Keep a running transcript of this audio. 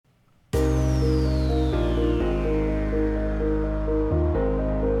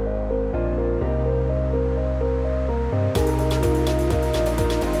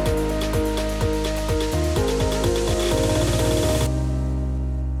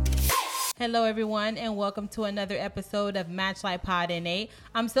Hello, everyone, and welcome to another episode of Matchlight Pod NA.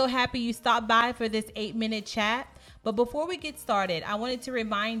 I'm so happy you stopped by for this 8-minute chat. But before we get started, I wanted to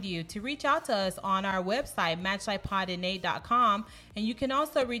remind you to reach out to us on our website, matchlightpodna.com, and you can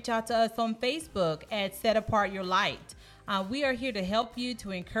also reach out to us on Facebook at Set Apart Your Light. We are here to help you, to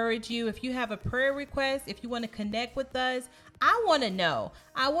encourage you. If you have a prayer request, if you want to connect with us, I want to know.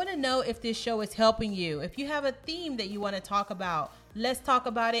 I want to know if this show is helping you. If you have a theme that you want to talk about, let's talk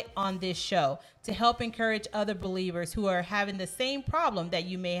about it on this show to help encourage other believers who are having the same problem that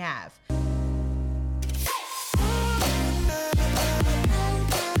you may have.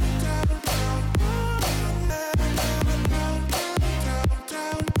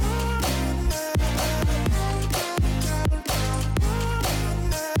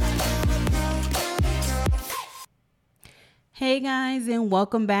 Hey guys, and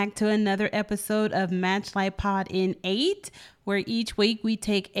welcome back to another episode of Matchlight Pod in 8, where each week we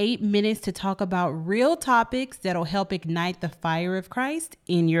take 8 minutes to talk about real topics that'll help ignite the fire of Christ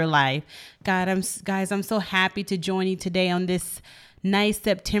in your life. Guys, I'm so happy to join you today on this nice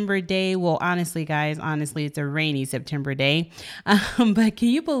September day. Well, honestly, it's a rainy September day. But can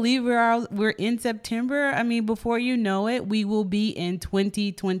you believe we're in September? I mean, before you know it, we will be in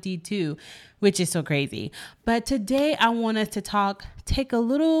 2022, which is so crazy. But today I want us to take a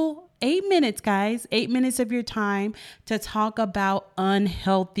little 8 minutes, guys, 8 minutes of your time to talk about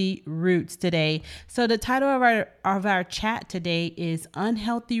unhealthy roots today. So the title of our chat today is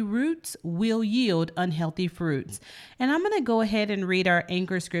Unhealthy Roots Will Yield Unhealthy Fruits. And I'm going to go ahead and read our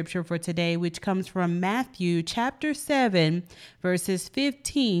anchor scripture for today, which comes from Matthew chapter 7, verses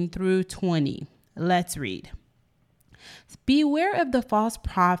 15 through 20. Let's read. Beware of the false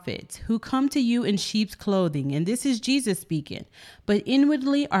prophets who come to you in sheep's clothing, and this is Jesus speaking, but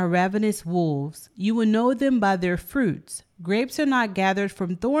inwardly are ravenous wolves. You will know them by their fruits. Grapes are not gathered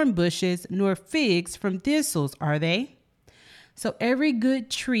from thorn bushes, nor figs from thistles, are they? So every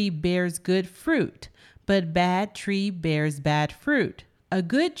good tree bears good fruit, but bad tree bears bad fruit. A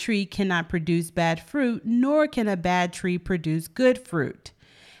good tree cannot produce bad fruit, nor can a bad tree produce good fruit.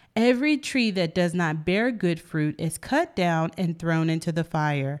 Every tree that does not bear good fruit is cut down and thrown into the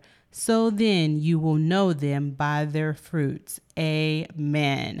fire. So then you will know them by their fruits.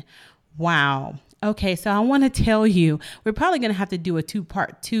 Amen. Wow. Okay, so I want to tell you, we're probably going to have to do a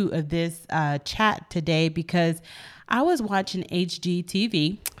part two of this chat today because I was watching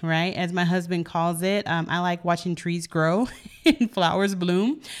HGTV, right? As my husband calls it. I like watching trees grow and flowers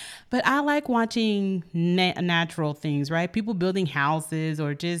bloom. But I like watching natural things, right? People building houses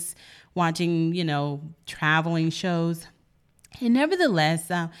or just watching, traveling shows. And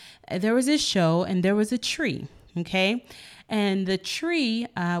nevertheless, there was this show and there was a tree, okay? And the tree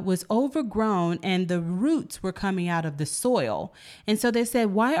was overgrown and the roots were coming out of the soil. And so they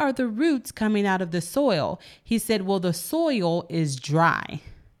said, why are the roots coming out of the soil? He said, well, the soil is dry.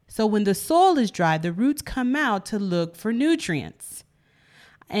 So when the soil is dry, the roots come out to look for nutrients.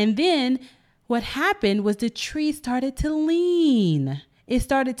 And then what happened was the tree started to lean. It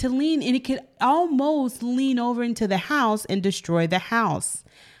started to lean and it could almost lean over into the house and destroy the house.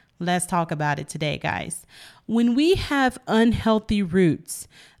 Let's talk about it today, guys. When we have unhealthy roots,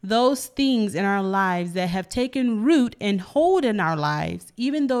 those things in our lives that have taken root and hold in our lives,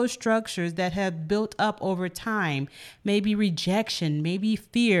 even those structures that have built up over time, maybe rejection, maybe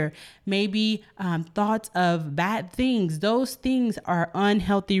fear, maybe thoughts of bad things, those things are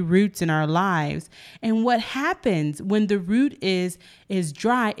unhealthy roots in our lives. And what happens when the root is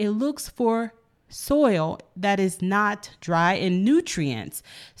dry, it looks for soil that is not dry and nutrients.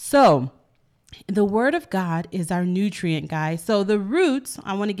 So the word of God is our nutrient, guys. So the roots,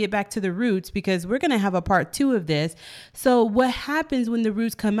 I want to get back to the roots because we're going to have a part 2 of this. So what happens when the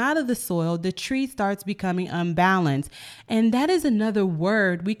roots come out of the soil, the tree starts becoming unbalanced. And that is another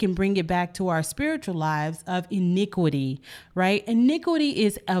word, we can bring it back to our spiritual lives, of iniquity, right? Iniquity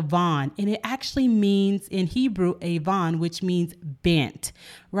is avon, and it actually means in Hebrew, avon, which means bent,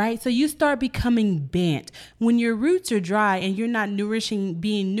 right? So you start becoming bent. When your roots are dry and you're not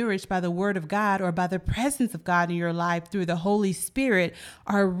being nourished by the word of God or by the presence of God in your life through the Holy Spirit,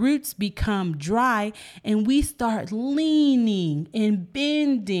 our roots become dry and we start leaning and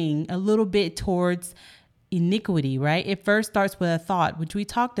bending a little bit towards iniquity, right? It first starts with a thought, which we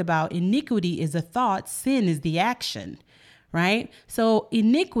talked about. Iniquity is a thought. Sin is the action, right? So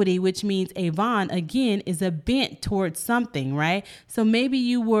iniquity, which means avon, again, is a bent towards something, right? So maybe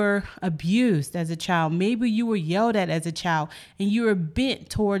you were abused as a child. Maybe you were yelled at as a child and you were bent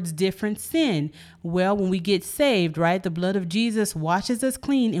towards different sin. Well, when we get saved, right, the blood of Jesus washes us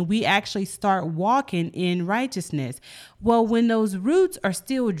clean and we actually start walking in righteousness. Well, when those roots are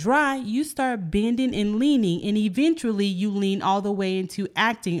still dry, you start bending and leaning, and eventually you lean all the way into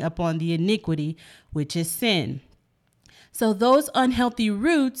acting upon the iniquity, which is sin. So those unhealthy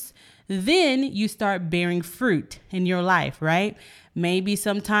roots, then you start bearing fruit in your life, right? Maybe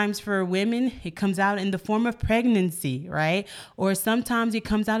sometimes for women, it comes out in the form of pregnancy, right? Or sometimes it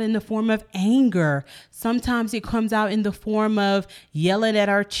comes out in the form of anger. Sometimes it comes out in the form of yelling at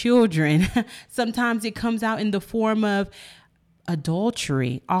our children. Sometimes it comes out in the form of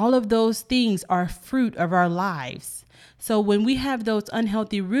adultery. All of those things are fruit of our lives. So when we have those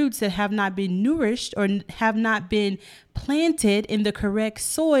unhealthy roots that have not been nourished or have not been planted in the correct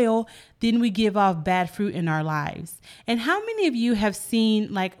soil, then we give off bad fruit in our lives. And how many of you have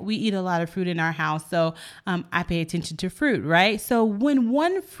seen, like, we eat a lot of fruit in our house, so I pay attention to fruit, right? So when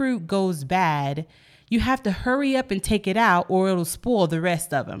one fruit goes bad, you have to hurry up and take it out or it'll spoil the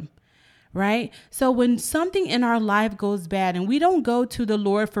rest of them. Right? So when something in our life goes bad and we don't go to the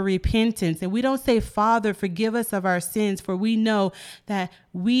Lord for repentance and we don't say, Father, forgive us of our sins, for we know that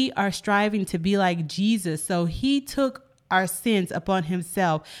we are striving to be like Jesus. So he took our sins upon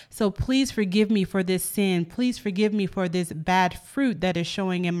himself. So please forgive me for this sin. Please forgive me for this bad fruit that is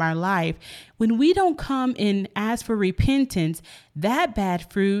showing in my life. When we don't come and ask for repentance, that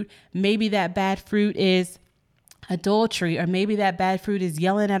bad fruit, maybe that bad fruit is adultery, or maybe that bad fruit is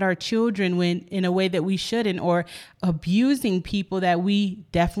yelling at our children when in a way that we shouldn't, or abusing people that we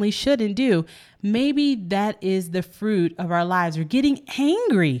definitely shouldn't do. Maybe that is the fruit of our lives. Or getting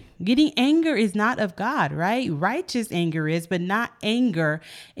angry. Getting anger is not of God, right? Righteous anger is, but not anger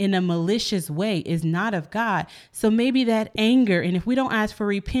in a malicious way is not of God. So maybe that anger, and if we don't ask for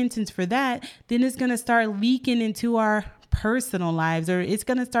repentance for that, then it's going to start leaking into our personal lives, or it's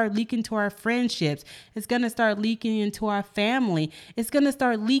going to start leaking to our friendships. It's going to start leaking into our family. It's going to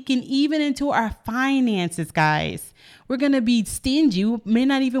start leaking even into our finances, guys. We're going to be stingy. We may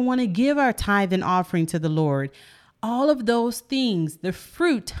not even want to give our tithe and offering to the Lord. All of those things, the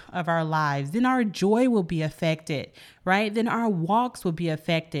fruit of our lives, then our joy will be affected, right? Then our walks will be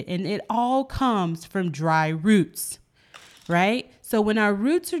affected. And it all comes from dry roots, right? So when our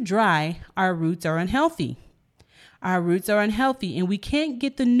roots are dry, our roots are unhealthy. Our roots are unhealthy and we can't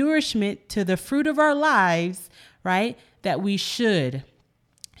get the nourishment to the fruit of our lives, right, that we should.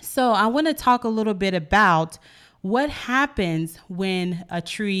 So I want to talk a little bit about what happens when a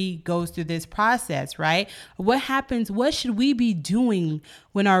tree goes through this process, right? What happens? What should we be doing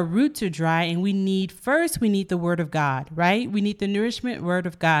when our roots are dry and we need the word of God, right? We need the nourishment word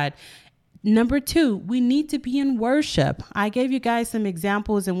of God. Number 2, we need to be in worship. I gave you guys some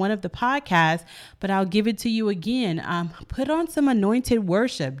examples in one of the podcasts, but I'll give it to you again. Put on some anointed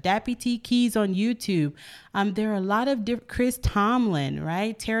worship. Dappy T Keys on YouTube. There are a lot of Chris Tomlin,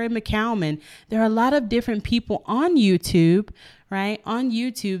 right? Terry McCalman. There are a lot of different people on YouTube, right? On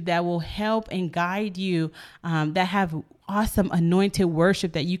YouTube that will help and guide you, that have awesome anointed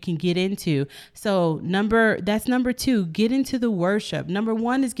worship that you can get into. So that's number 2, get into the worship. Number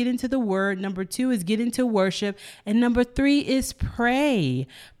 1 is get into the word. Number 2 is get into worship. And number 3 is pray.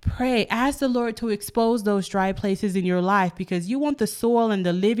 Pray. Ask the Lord to expose those dry places in your life, because you want the soil and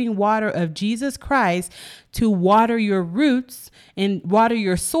the living water of Jesus Christ to water your roots and water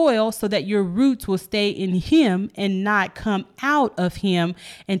your soil so that your roots will stay in him and not come out of him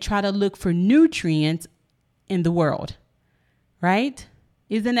and try to look for nutrients in the world. Right?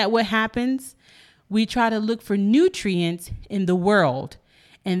 Isn't that what happens? We try to look for nutrients in the world,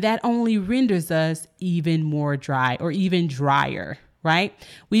 and that only renders us even more dry, or even drier, right?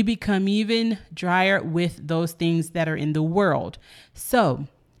 We become even drier with those things that are in the world. So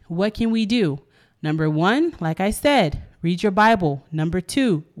what can we do? Number 1, like I said, read your Bible. Number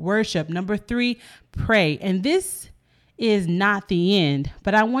 2, worship. Number 3, pray. And this is not the end,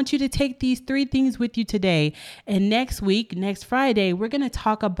 but I want you to take these 3 things with you today. And next week, next Friday, we're going to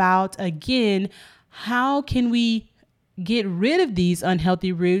talk about, again, how can we get rid of these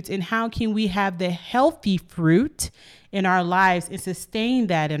unhealthy roots, and how can we have the healthy fruit in our lives and sustain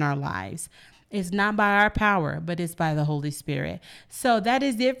that in our lives. It's not by our power, but it's by the Holy Spirit. So that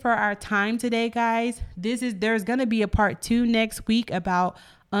is it for our time today, guys. There's going to be a part 2 next week about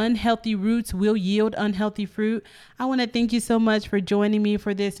unhealthy roots will yield unhealthy fruit. I want to thank you so much for joining me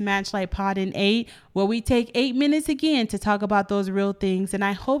for this Matchlight Pod in 8, where we take 8 minutes again to talk about those real things. And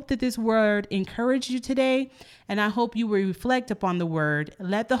I hope that this word encouraged you today. And I hope you will reflect upon the word.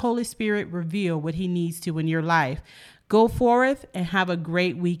 Let the Holy Spirit reveal what he needs to in your life. Go forth and have a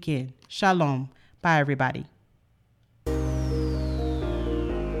great weekend. Shalom. Bye, everybody.